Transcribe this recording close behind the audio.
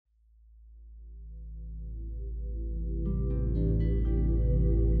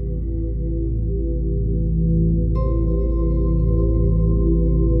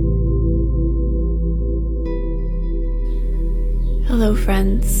Hello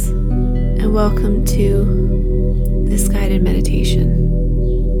friends, and welcome to this guided meditation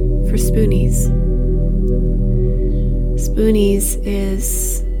for Spoonies. Spoonies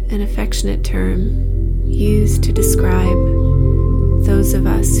is an affectionate term used to describe those of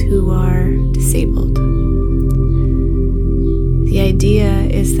us who are disabled. The idea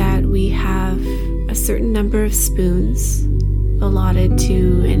is that we have a certain number of spoons allotted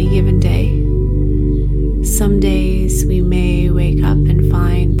to any given day. Some days we may wake up and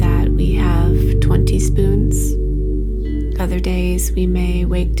find that we have 20 spoons. Other days we may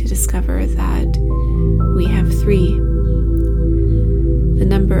wake to discover that we have 3. The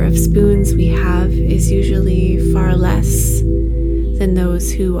number of spoons we have is usually far less than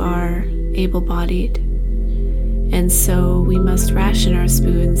those who are able-bodied, and so we must ration our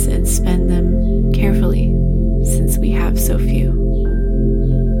spoons and spend them carefully since we have so few.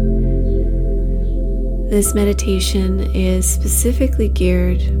 This meditation is specifically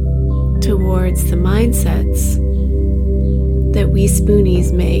geared towards the mindsets that we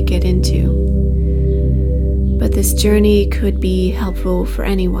Spoonies may get into, but this journey could be helpful for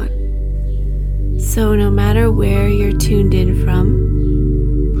anyone. So no matter where you're tuned in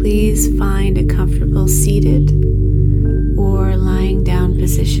from, please find a comfortable seated or lying down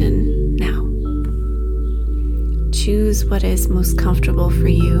position now. Choose what is most comfortable for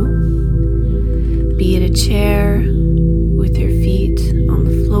you. Be it a chair with your feet on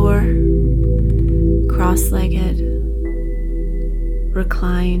the floor, cross-legged,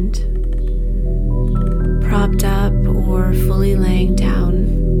 reclined, propped up, or fully laying down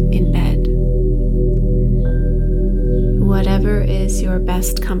in bed. Whatever is your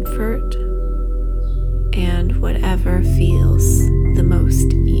best comfort and whatever feels the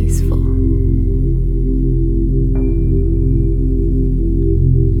most easeful.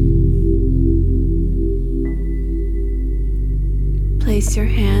 Place your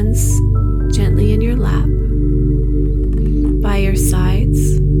hands gently in your lap, by your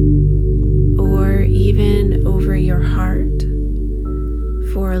sides, or even over your heart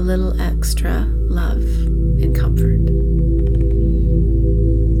for a little extra love and comfort.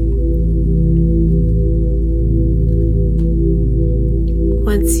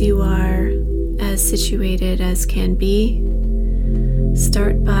 Once you are as situated as can be,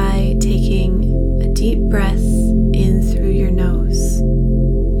 start by taking a deep breath in through your nose.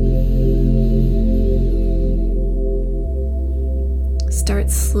 Start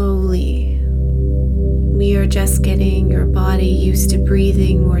slowly. We are just getting your body used to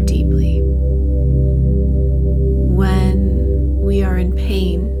breathing more deeply. When we are in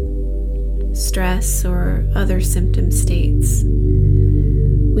pain, stress, or other symptom states,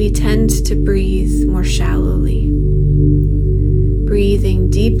 we tend to breathe more shallowly. Breathing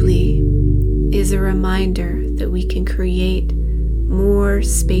deeply is a reminder that we can create more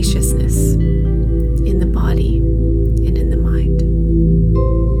spaciousness in the body and in the mind.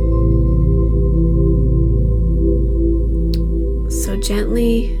 So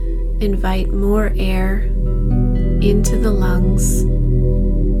gently invite more air into the lungs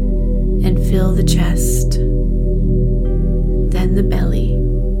and fill the chest, then the belly.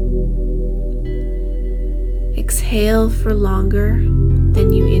 Exhale for longer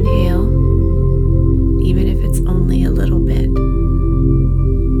than you inhale, even if it's only a little bit.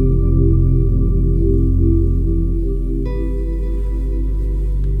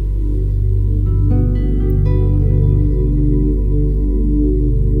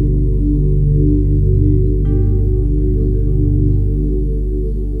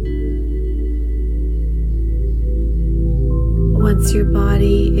 Once your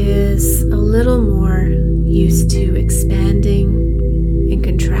body is a little more used to expanding and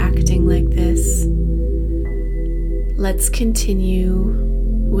contracting like this, let's continue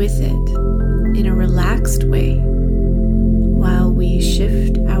with it in a relaxed way while we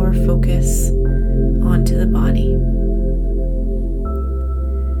shift our focus onto the body.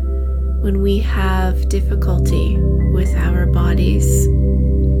 When we have difficulty with our bodies,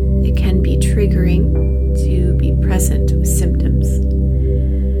 it can be triggering to be present with symptoms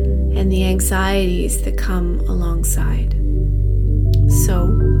and the anxieties that come alongside.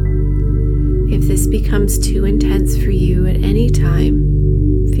 So, if this becomes too intense for you at any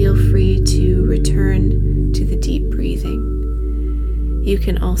time, feel free to return to the deep breathing. You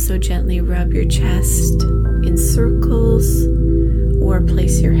can also gently rub your chest in circles or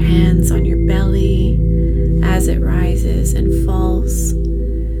place your hands on your belly as it rises and falls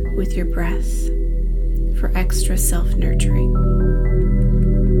with your breath for extra self-nurturing.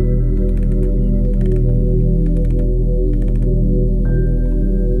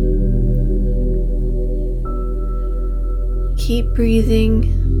 keep breathing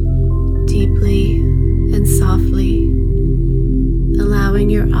deeply and softly, allowing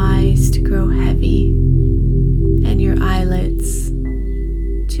your eyes to grow heavy and your eyelids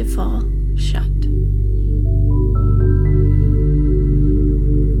to fall shut.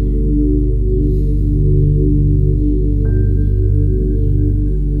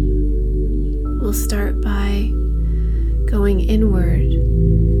 We'll start by going inward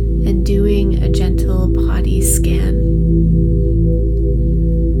and doing a gentle body scan.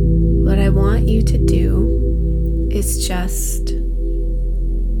 What I want you to do is just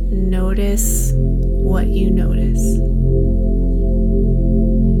notice what you notice.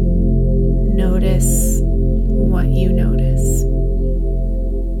 Notice what you notice.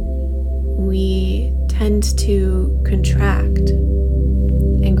 We tend to contract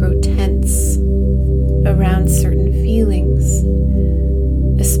and grow tense around certain feelings,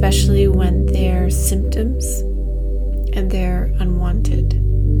 especially when they're symptoms and they're unwanted.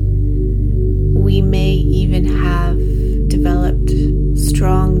 We may even have developed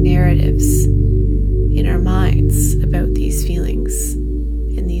strong narratives in our minds about these feelings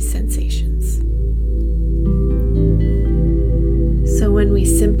and these sensations. So when we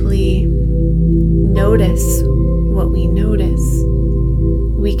simply notice what we notice,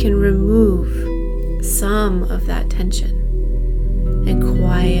 we can remove some of that tension and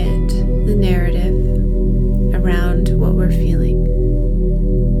quiet the narrative around what we're feeling.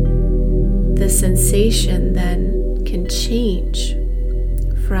 The sensation then can change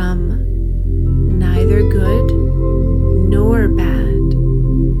from neither good nor bad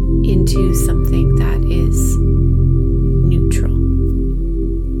into something that is neutral.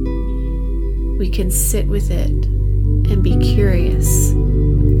 We can sit with it and be curious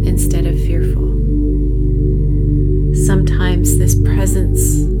instead of fearful. Sometimes this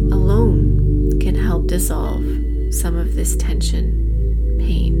presence alone can help dissolve some of this tension,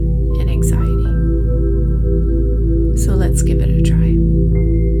 pain, and anxiety. So let's give it a try.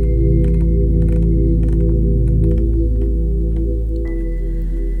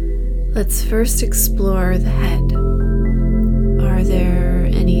 Let's first explore the head. Are there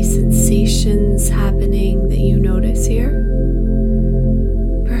any sensations happening that you notice here?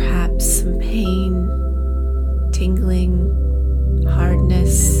 Perhaps some pain, tingling,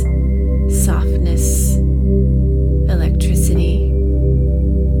 hardness, softness, electricity.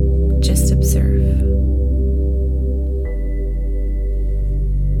 Just observe.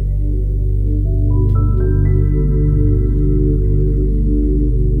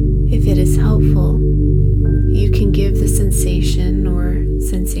 If it is helpful, you can give the sensation or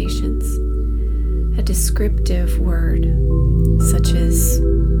sensations a descriptive word, such as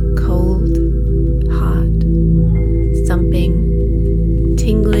cold, hot, thumping,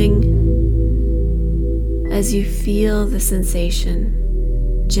 tingling. As you feel the sensation,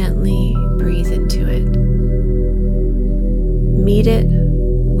 gently breathe into it. Meet it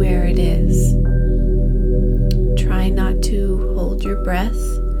where it is. Try not to hold your breath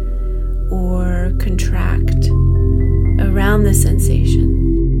or contract around the sensation.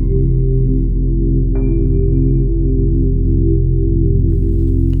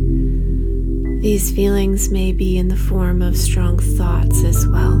 These feelings may be in the form of strong thoughts as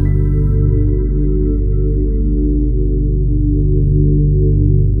well.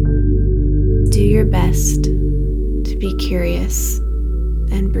 Do your best to be curious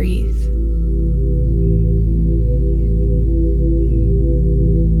and breathe.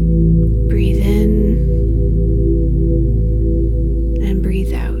 Breathe in and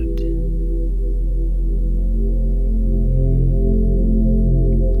breathe out.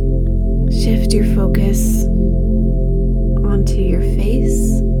 Shift your focus onto your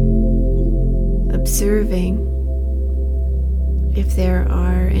face, observing if there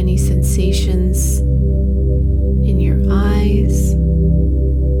are any sensations in your eyes,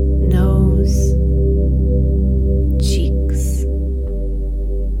 nose, cheeks,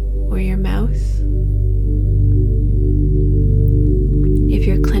 or your mouth. If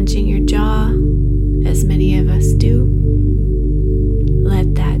you're clenching your jaw, as many of us do,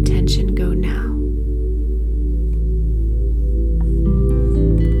 let that tension go now.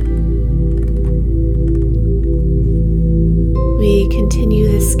 We continue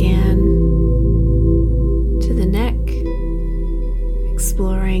the scan to the neck,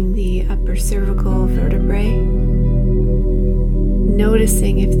 exploring the upper cervical vertebrae,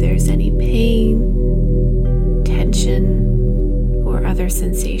 noticing if there's any pain, tension, or other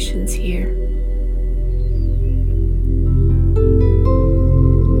sensations here.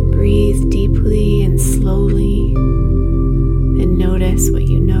 Breathe deeply and slowly and notice what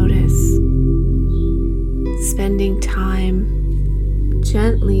you notice, spending time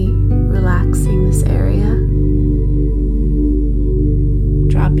gently relaxing this area,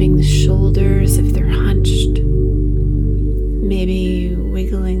 dropping the shoulders if they're hunched, maybe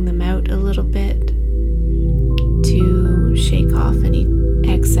wiggling them out a little bit to shake off any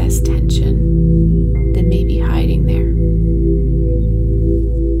excess tension that may be hiding there.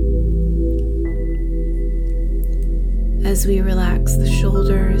 As we relax the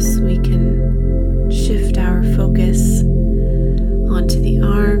shoulders, we can shift our focus onto the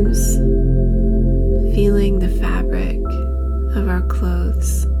arms, feeling the fabric of our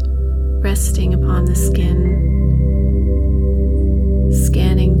clothes resting upon the skin,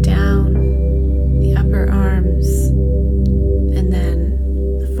 scanning down the upper arms and then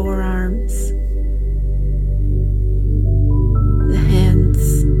the forearms, the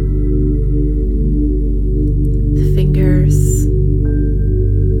hands, the fingers,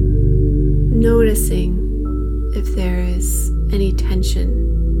 noticing if there is any tension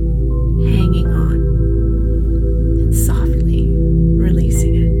hanging on and softly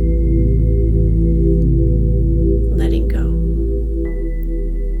releasing it, letting go.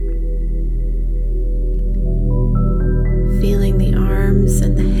 Feeling the arms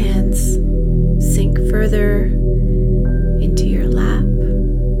and the hands sink further into your lap,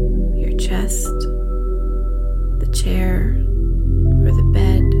 your chest, the chair, or the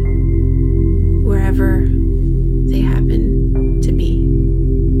bed, wherever they happen to be.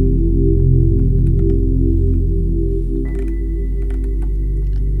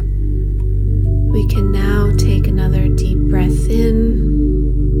 We can now take another deep breath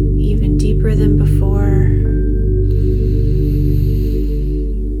in, even deeper than before.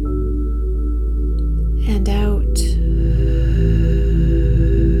 And out.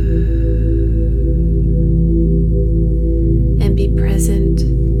 And be present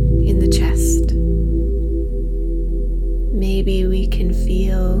in the chest. Maybe we can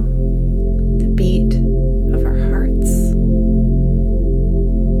feel the beat of our hearts.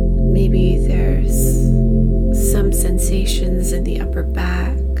 Maybe there's some sensations in the upper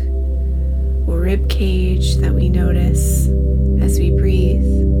back or rib cage that we notice as we breathe.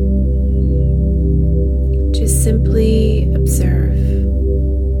 Just simply observe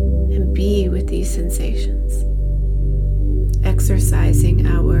and be with these sensations, exercising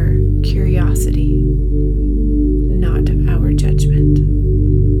our curiosity, not our judgment.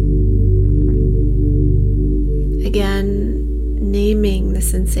 Again, naming the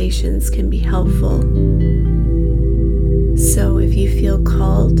sensations can be helpful. So if you feel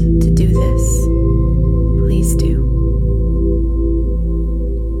called to do this, please do.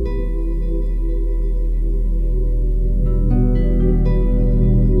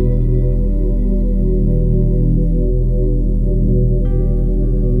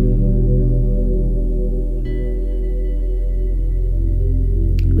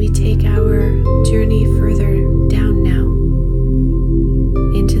 We take our journey further down now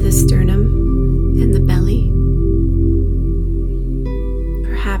into the sternum and the belly.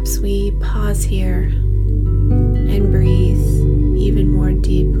 Perhaps we pause here and breathe even more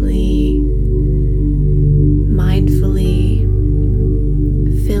deeply, mindfully,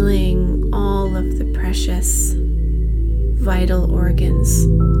 filling all of the precious vital organs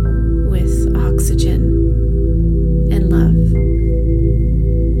with oxygen and love.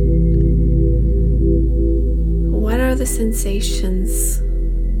 What are the sensations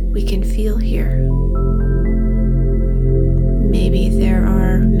we can feel here? Maybe there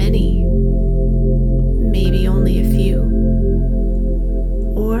are many, maybe only a few,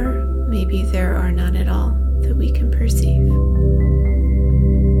 or maybe there are none at all that we can perceive.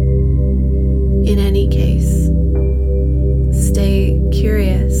 In any case, stay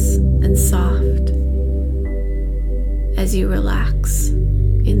curious and soft as you relax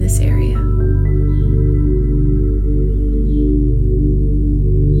in this area.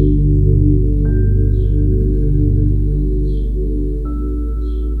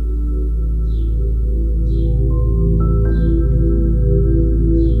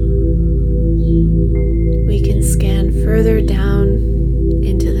 Further down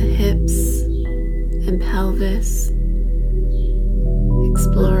into the hips and pelvis,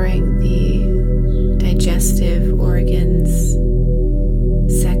 exploring the digestive organs,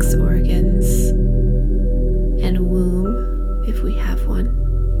 sex organs,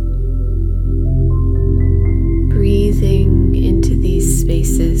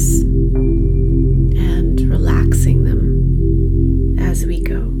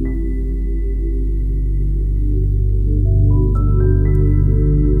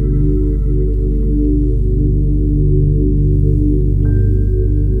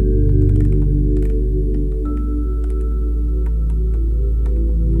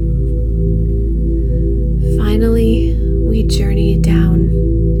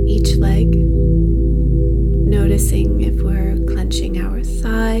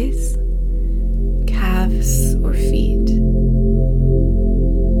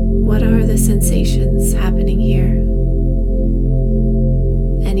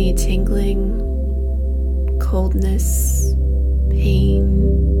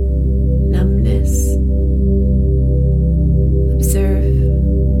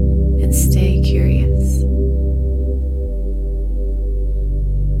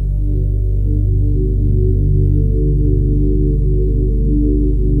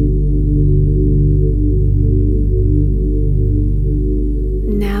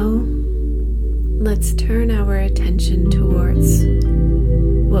 let's turn our attention towards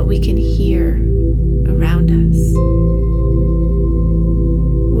what we can hear around us.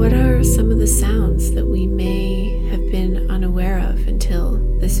 What are some of the sounds that we may have been unaware of until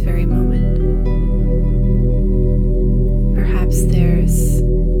this very moment? Perhaps there's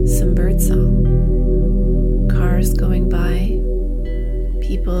some birdsong, cars going by,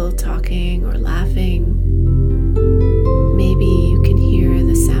 people talking or laughing. Maybe you can hear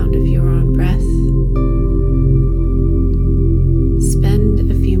the sound of your own breath.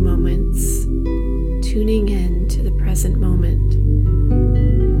 Spend a few moments tuning in to the present moment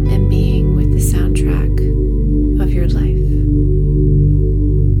and being with the soundtrack of your life.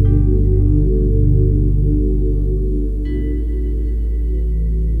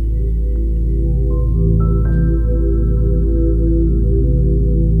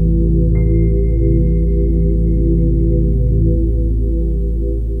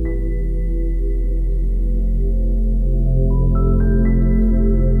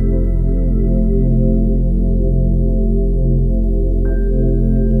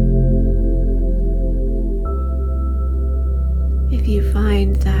 If you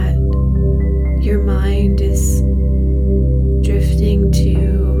find that your mind is drifting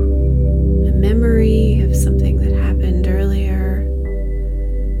to a memory of something that happened earlier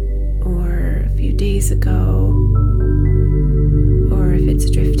or a few days ago, or if it's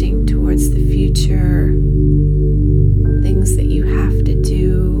drifting towards the future, things that you have to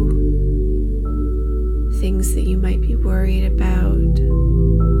do, things that you might be worried about,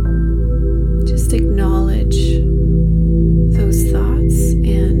 just acknowledge those thoughts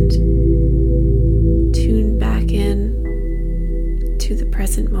and tune back in to the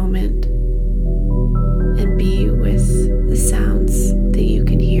present moment and be with the sounds that you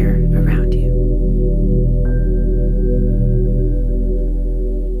can hear around you.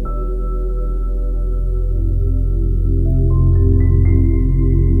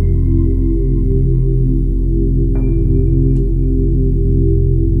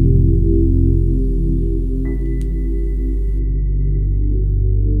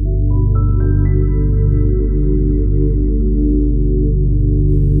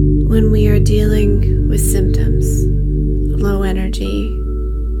 When we are dealing with symptoms, low energy,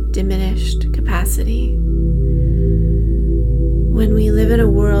 diminished capacity, when we live in a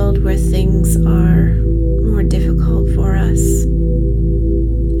world where things are more difficult for us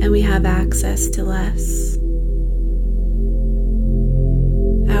and we have access to less,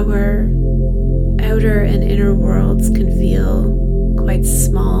 our outer and inner worlds can feel quite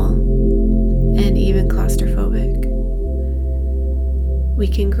small and even claustrophobic. We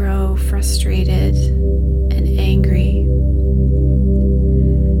can grow frustrated and angry,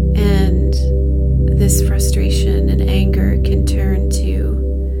 and this frustration and anger can turn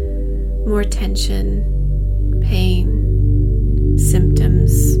to more tension, pain,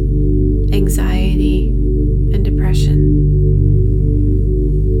 symptoms, anxiety, and depression.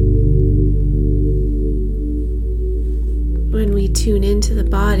 When we tune into the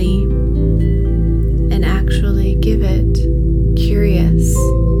body and actually give it curious,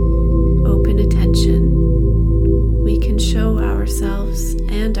 open attention, we can show ourselves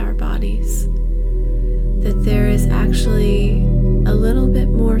and our bodies that there is actually a little bit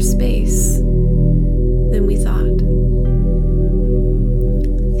more space than we thought.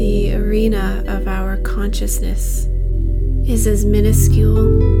 The arena of our consciousness is as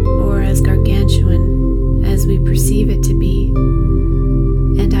minuscule or as gargantuan as we perceive it to be,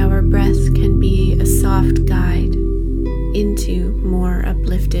 and our breath can be a soft guide into more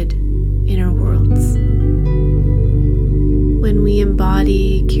uplifted inner worlds. When we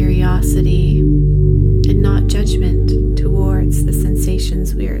embody curiosity and not judgment towards the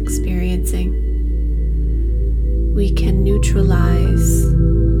sensations we are experiencing, we can neutralize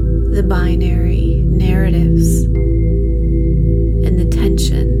the binary narratives and the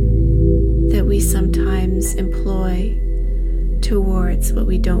tension that we sometimes employ towards what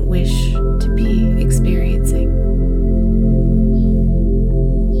we don't wish to be experiencing.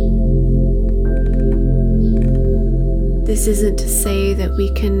 This isn't to say that we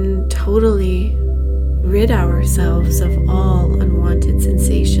can totally rid ourselves of all unwanted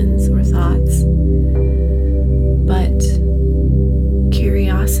sensations or thoughts, but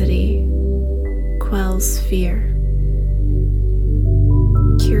curiosity quells fear.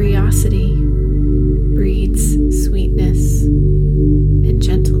 Curiosity breeds sweetness and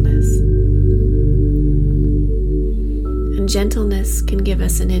gentleness. And gentleness can give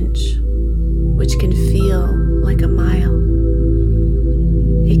us an inch, which can feel like a mile.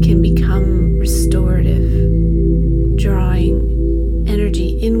 It can become restorative, drawing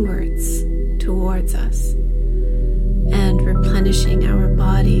energy inwards towards us and replenishing our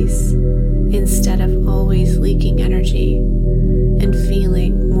bodies instead of always leaking energy and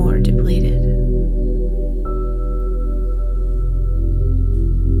feeling more depleted.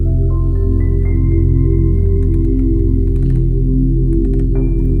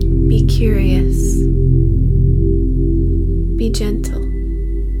 Be curious. Be gentle.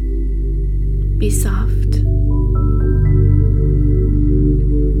 Be soft.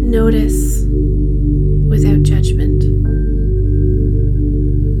 Notice without judgment.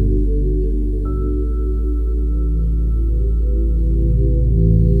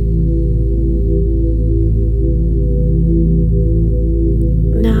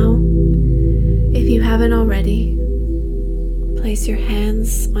 Now, if you haven't already, place your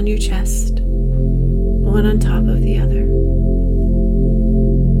hands on your chest, one on top of the other.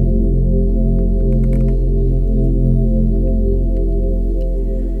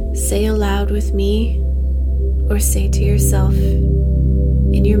 Say aloud with me, or say to yourself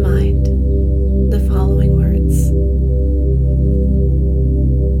in your mind the following words.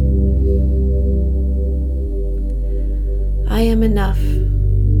 I am enough,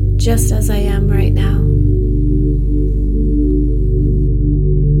 just as I am right now.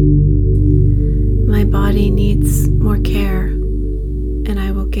 My body needs more care, and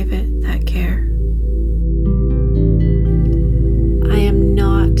I will give it that care. I am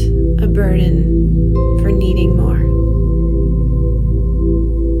not a burden for needing more.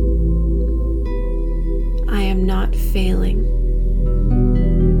 I am not failing.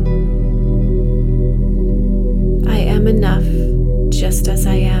 I am enough just as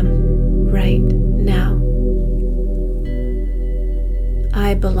I am right now.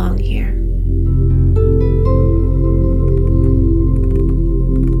 I belong here.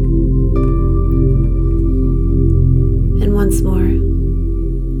 And once more,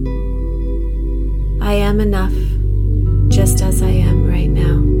 I am enough just as I am right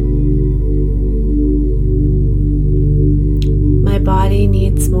now. My body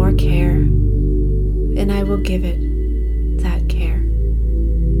needs more care, and I will give it that care.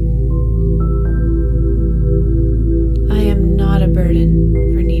 I am not a burden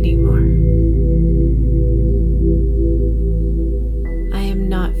for needing more. I am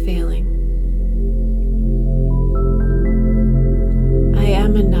not failing. I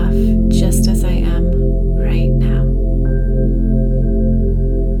am enough just as I am right now.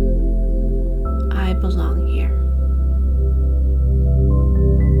 I belong here.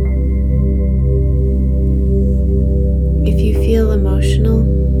 If you feel emotional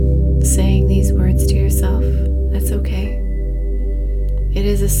saying these words to yourself, that's okay. It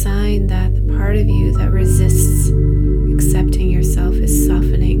is a sign that the part of you that resists accepting yourself is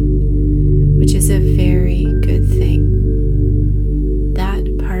softening, which is a very good thing.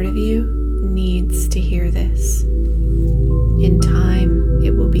 That part of you needs to hear this. In time,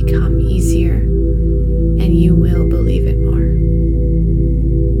 it will become easier, and you will believe it more.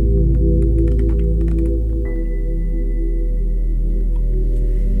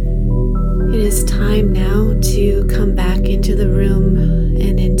 It is time now to come back into the room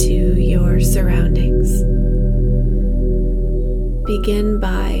and into your surroundings. Begin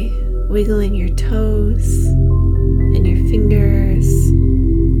by wiggling your toes and your fingers,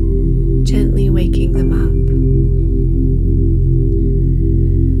 gently waking them up.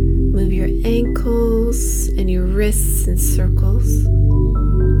 Move your ankles and your wrists in circles.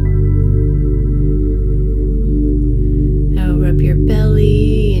 Now rub your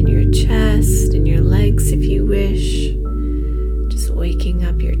belly and your chest and your legs if you wish. Just waking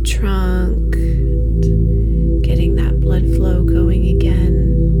up your trunk, getting that blood flow going again.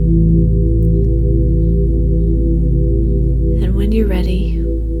 And when you're ready,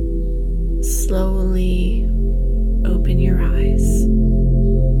 slowly open your eyes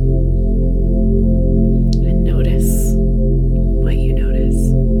and notice what you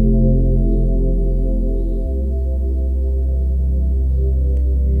notice.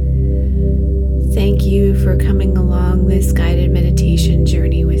 Thank you for coming along this guided meditation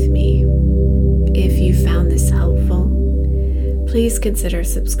journey with me. If you found this helpful, please consider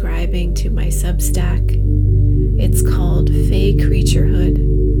subscribing to my Substack. It's called Fae Creaturehood,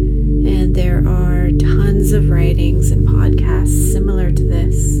 and there are tons of writings and podcasts similar to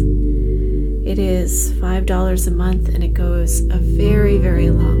this. It is $5 a month, and it goes a very, very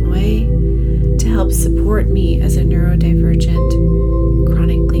long way to help support me as a neurodivergent,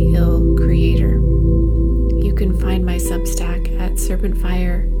 chronically ill creator. You can find my Substack at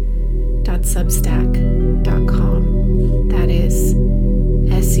serpentfire.substack.com. That is serpentfire.substack.com.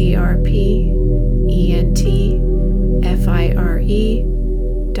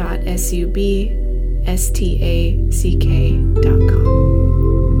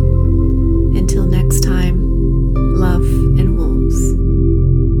 substack.com. Until next time.